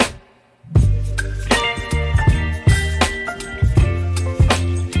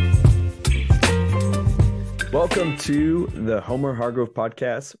Welcome to the Homer Hargrove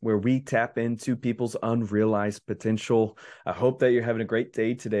podcast, where we tap into people's unrealized potential. I hope that you're having a great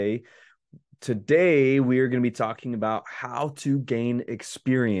day today. Today, we are going to be talking about how to gain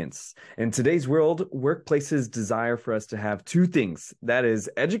experience. In today's world, workplaces desire for us to have two things. That is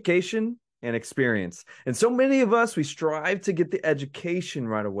education and experience. And so many of us, we strive to get the education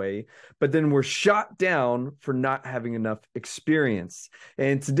right away, but then we're shot down for not having enough experience.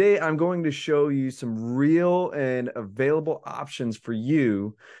 And today I'm going to show you some real and available options for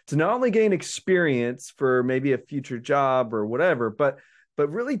you to not only gain experience for maybe a future job or whatever, but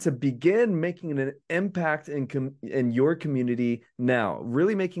really to begin making an impact in your community now,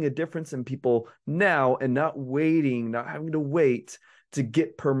 really making a difference in people now and not having to wait to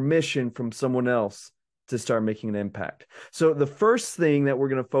get permission from someone else to start making an impact. So the first thing that we're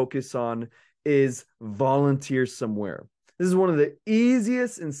going to focus on is volunteer somewhere. This is one of the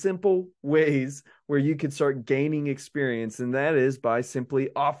easiest and simple ways where you could start gaining experience, and that is by simply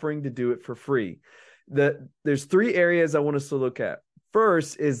offering to do it for free. There's three areas I want us to look at.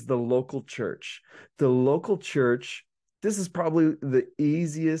 First is the local church. The local church, this is probably the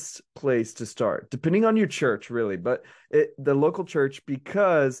easiest place to start, depending on your church, really. But the local church,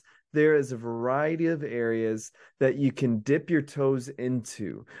 because there is a variety of areas that you can dip your toes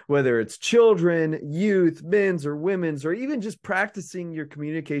into, whether it's children, youth, men's or women's, or even just practicing your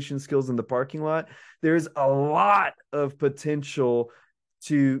communication skills in the parking lot. There's a lot of potential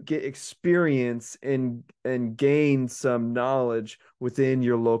to get experience and gain some knowledge within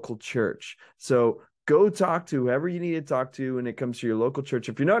your local church. So go talk to whoever you need to talk to when it comes to your local church.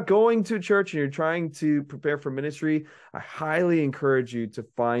 If you're not going to a church and you're trying to prepare for ministry, I highly encourage you to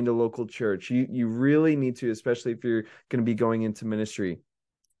find a local church. You really need to, especially if you're going to be going into ministry.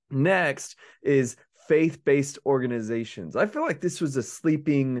 Next is faith-based organizations. I feel like this was a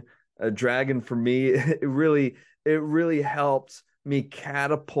sleeping dragon for me. It really helped me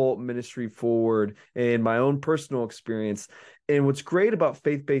catapult ministry forward in my own personal experience. And what's great about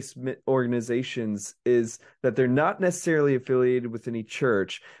faith-based organizations is that they're not necessarily affiliated with any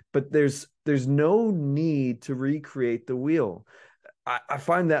church, but there's no need to recreate the wheel. I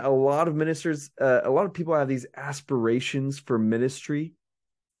find that a lot of ministers, a lot of people have these aspirations for ministry,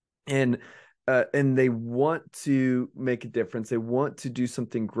 and they want to make a difference. They want to do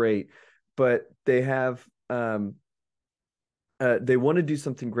something great, but they have they want to do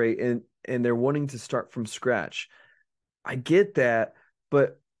something great, and they're wanting to start from scratch. I get that,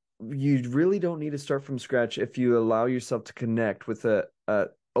 but you really don't need to start from scratch if you allow yourself to connect with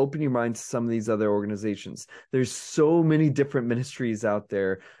open your mind to some of these other organizations. There's so many different ministries out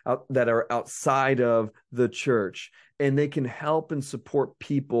there that are outside of the church, and they can help and support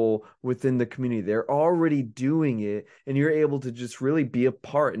people within the community. They're already doing it, and you're able to just really be a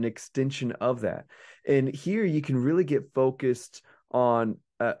part, an extension of that. And here you can really get focused on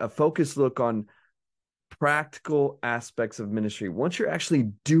a focused look on practical aspects of ministry. Once you're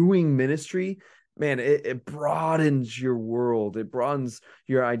actually doing ministry, man, it broadens your world. It broadens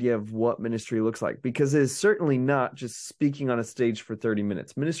your idea of what ministry looks like, because it is certainly not just speaking on a stage for 30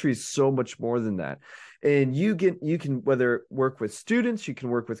 minutes. Ministry is so much more than that. And you can whether work with students, you can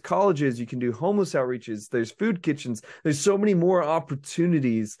work with colleges, you can do homeless outreaches, there's food kitchens, there's so many more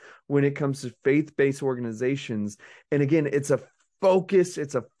opportunities when it comes to faith-based organizations. And again, it's a focus,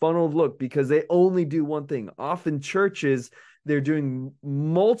 it's a funneled look, because they only do one thing. Often churches, they're doing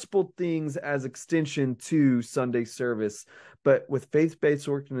multiple things as extension to Sunday service. But with faith-based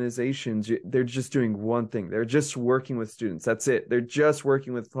organizations, they're just doing one thing. They're just working with students. That's it. They're just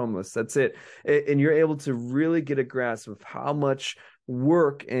working with homeless. That's it. And you're able to really get a grasp of how much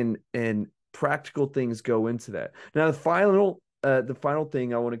work and practical things go into that. Now, the final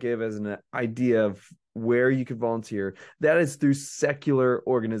thing I want to give as an idea of where you could volunteer, that is through secular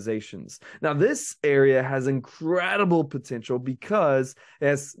organizations. Now, this area has incredible potential because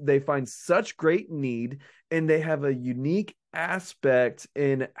as they find such great need, and they have a unique aspect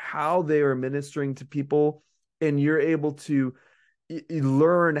in how they are ministering to people, and you're able to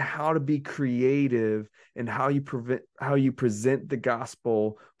learn how to be creative and how you present the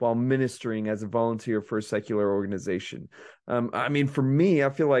gospel while ministering as a volunteer for a secular organization. I mean, for me, I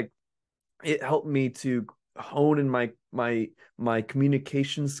feel like it helped me to hone in my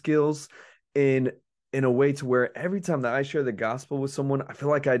communication skills in a way to where every time that I share the gospel with someone, I feel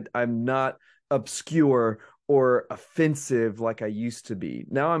like I'm not obscure or offensive like I used to be.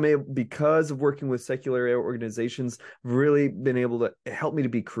 Now I'm able, because of working with secular organizations, really been able to help me to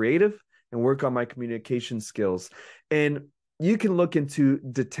be creative and work on my communication skills. And you can look into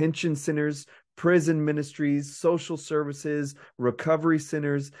detention centers, prison ministries, social services, recovery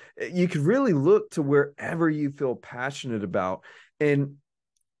centers. You could really look to wherever you feel passionate about. And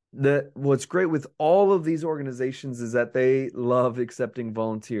what's great with all of these organizations is that they love accepting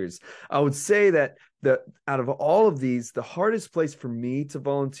volunteers. I would say that out of all of these, the hardest place for me to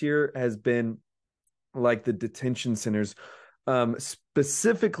volunteer has been like the detention centers,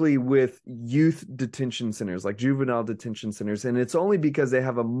 specifically with youth detention centers, like juvenile detention centers. And it's only because they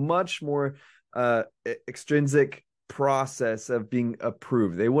have a much more extrinsic process of being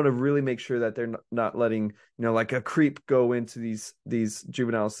approved. They want to really make sure that they're not letting, like a creep go into these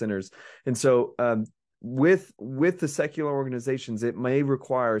juvenile centers. And so with the secular organizations, it may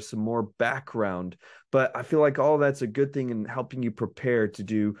require some more background, but I feel like all that's a good thing in helping you prepare to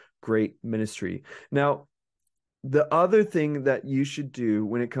do great ministry. Now, the other thing that you should do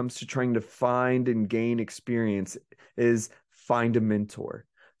when it comes to trying to find and gain experience is find a mentor.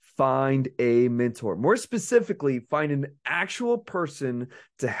 Find a mentor. More specifically, find an actual person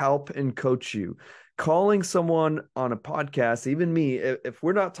to help and coach you. Calling someone on a podcast, even me, if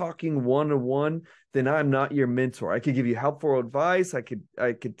we're not talking one-on-one, then I'm not your mentor. I could give you helpful advice. I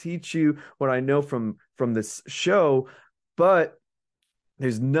could teach you what I know from this show, but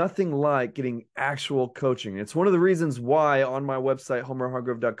there's nothing like getting actual coaching. It's one of the reasons why on my website,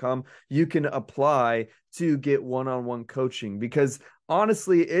 homerhargrove.com, you can apply to get one-on-one coaching, because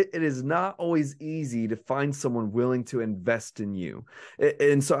honestly, it is not always easy to find someone willing to invest in you.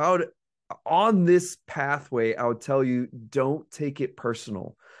 And so on this pathway, I would tell you, don't take it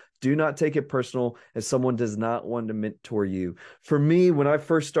personal. Do not take it personal if someone does not want to mentor you. For me, when I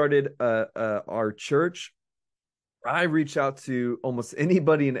first started our church, I reached out to almost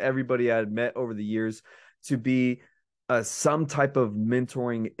anybody and everybody I had met over the years to be some type of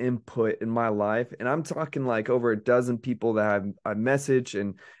mentoring input in my life. And I'm talking like over a dozen people that I message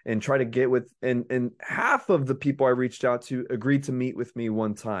and try to get with, and half of the people I reached out to agreed to meet with me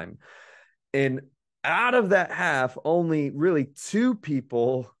one time. And out of that half, only really 2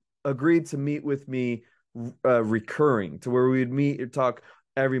 people agreed to meet with me recurring, to where we would meet and talk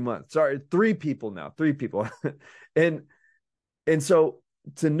every month. Sorry, 3 people now, 3 people. and so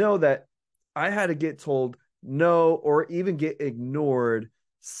to know that I had to get told no, or even get ignored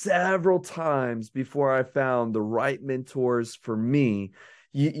several times before I found the right mentors for me.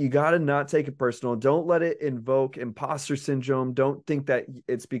 You got to not take it personal. Don't let it invoke imposter syndrome. Don't think that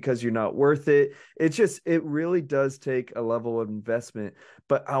it's because you're not worth it. It really does take a level of investment,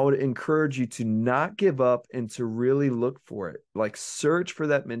 but I would encourage you to not give up and to really look for it. Like, search for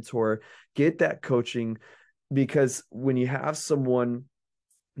that mentor, get that coaching, because when you have someone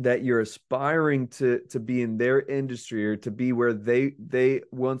that you're aspiring to be in their industry, or to be where they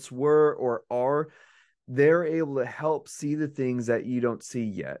once were or are, they're able to help see the things that you don't see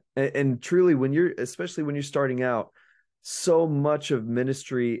yet. And truly, especially when you're starting out, so much of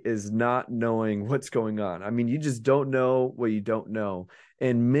ministry is not knowing what's going on. I mean, you just don't know what you don't know.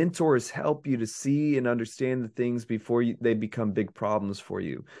 And mentors help you to see and understand the things before they become big problems for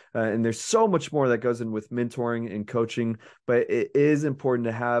you. And there's so much more that goes in with mentoring and coaching, but it is important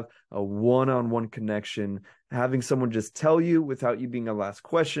to have a one-on-one connection. Having someone just tell you without you being able to ask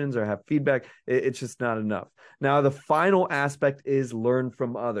questions or have feedback, it's just not enough. Now, the final aspect is learn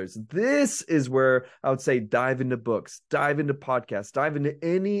from others. This is where I would say dive into books, dive into podcasts, dive into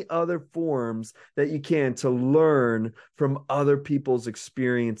any other forms that you can to learn from other people's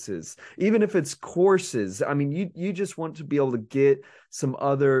experiences. Even if it's courses, I mean, you just want to be able to get some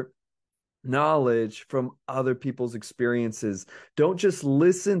other knowledge from other people's experiences. Don't just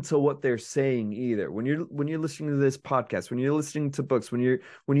listen to what they're saying either. When you're listening to this podcast, when you're listening to books, when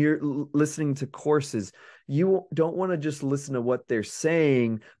you're listening to courses, you don't want to just listen to what they're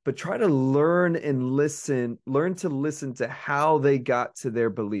saying, but try to learn to listen to how they got to their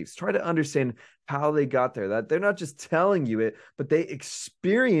beliefs. Try to understand how they got there, that they're not just telling you it, but they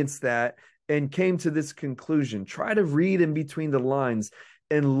experienced that and came to this conclusion. Try to read in between the lines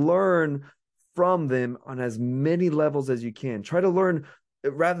and learn from them on as many levels as you can. Try to learn,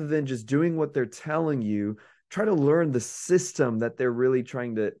 rather than just doing what they're telling you, try to learn the system that they're really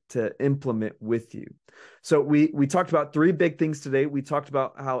trying to implement with you. So we talked about 3 big things today. We talked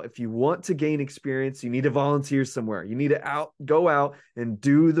about how if you want to gain experience, you need to volunteer somewhere. You need to go out and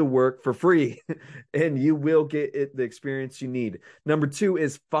do the work for free, and you will get the experience you need. Number 2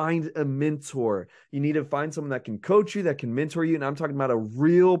 is find a mentor. You need to find someone that can coach you, that can mentor you. And I'm talking about a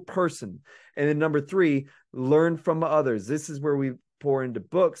real person. And then number 3, learn from others. This is where we pour into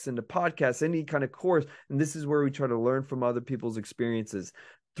books, into podcasts, any kind of course. And this is where we try to learn from other people's experiences.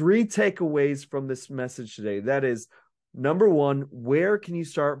 3 takeaways from this message today. That is, Number one, where can you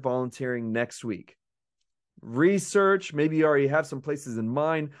start volunteering next week? Research, maybe you already have some places in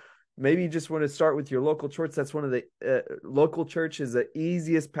mind. Maybe you just want to start with your local church. That's one of the local church is the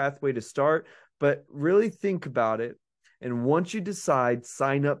easiest pathway to start, but really think about it. And once you decide,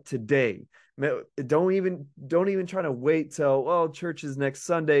 sign up today. Don't even try to wait till, church is next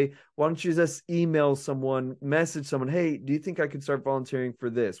Sunday. Why don't you just email someone, message someone, hey, do you think I could start volunteering for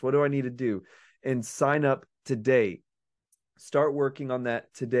this? What do I need to do? And sign up today. Start working on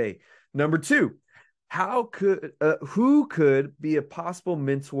that today. Number two, who could be a possible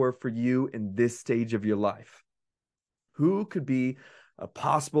mentor for you in this stage of your life? Who could be a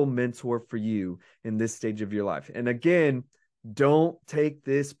possible mentor for you in this stage of your life? And again, don't take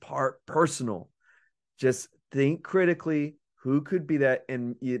this part personal. Just think critically. Who could be that?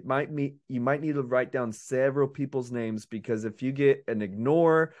 And you might need to write down several people's names, because if you get an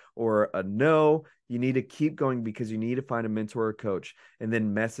ignore or a no, you need to keep going, because you need to find a mentor or coach and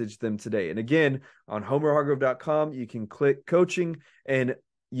then message them today. And again, on homerhargrove.com, you can click coaching and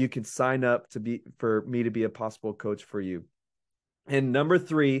you can sign up for me to be a possible coach for you. And number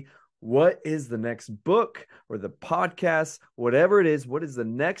three, what is the next book or the podcast, whatever it is, what is the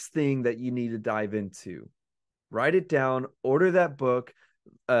next thing that you need to dive into? Write it down, order that book,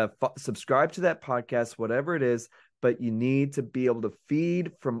 subscribe to that podcast, whatever it is, but you need to be able to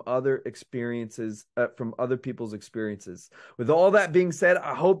feed from other experiences, from other people's experiences. With all that being said,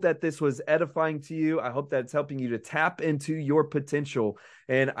 I hope that this was edifying to you. I hope that it's helping you to tap into your potential.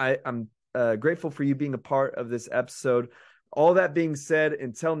 And I'm grateful for you being a part of this episode. All that being said,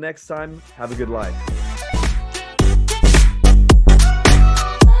 until next time, have a good life.